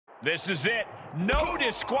This is it. No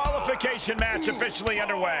disqualification match officially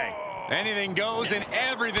underway. Anything goes and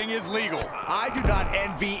everything is legal. I do not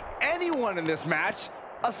envy anyone in this match,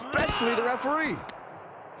 especially the referee.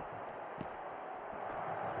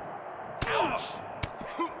 Ouch!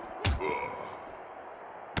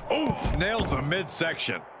 Oof, nails the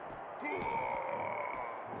midsection.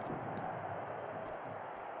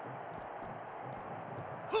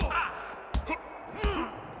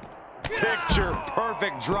 Picture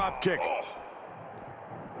perfect drop kick.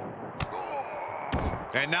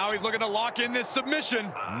 And now he's looking to lock in this submission.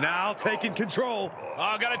 Now taking control.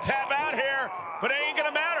 Oh, gotta tap out here, but it ain't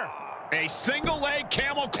gonna matter. A single leg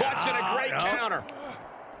camel clutch and a great counter.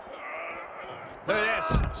 Look at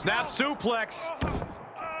this, snap suplex.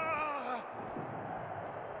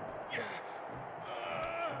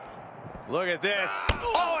 Look at this.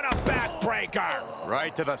 Oh, and a backbreaker.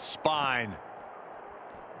 Right to the spine.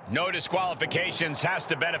 No disqualifications has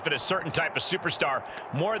to benefit a certain type of superstar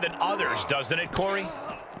more than others, doesn't it, Corey?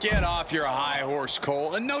 Get off your high horse,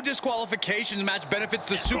 Cole. A no disqualifications match benefits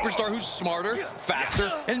the superstar who's smarter,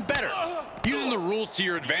 faster, and better. Using the rules to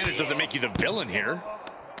your advantage doesn't make you the villain here.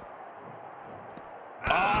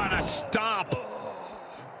 Oh, and a stomp.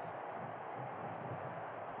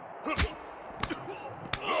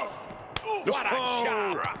 What a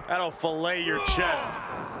shot. That'll fillet your chest.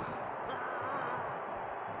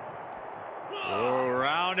 Oh,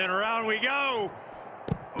 round and round we go.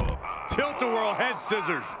 Tilt-a-whirl head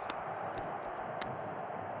scissors.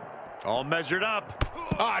 All measured up.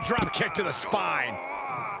 Ah, oh, drop kick to the spine.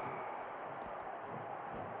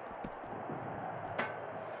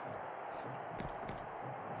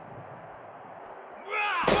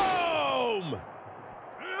 Boom!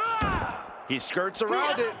 He skirts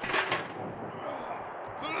around it.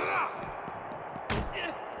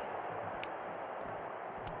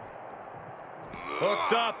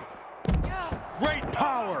 Hooked up. Great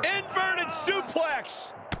power. Inverted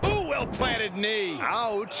suplex. Ooh, well-planted knee.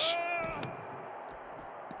 Ouch.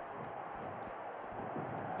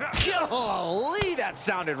 Golly, that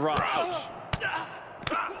sounded rough.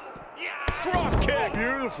 Drop kick.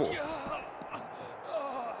 Beautiful.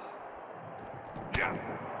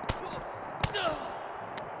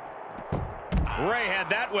 Ray had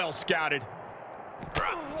that well scouted.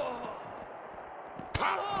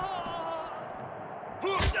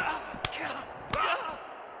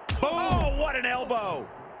 Oh, what an elbow.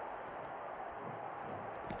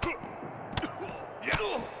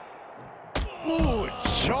 Ooh,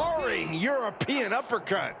 jarring European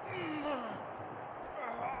uppercut.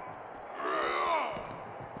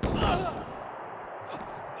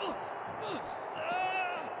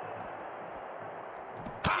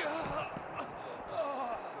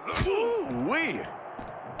 Ooh-wee.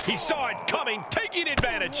 He saw it coming, taking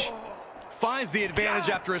advantage. Finds the advantage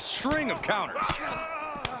after a string of counters.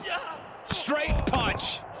 Straight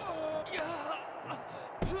punch.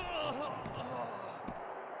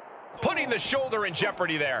 Putting the shoulder in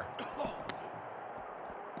jeopardy there.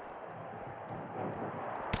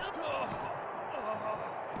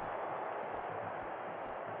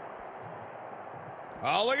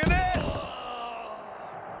 Oh, look at this.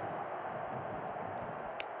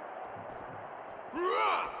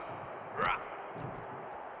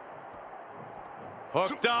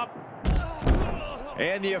 Hooked up.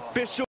 And the official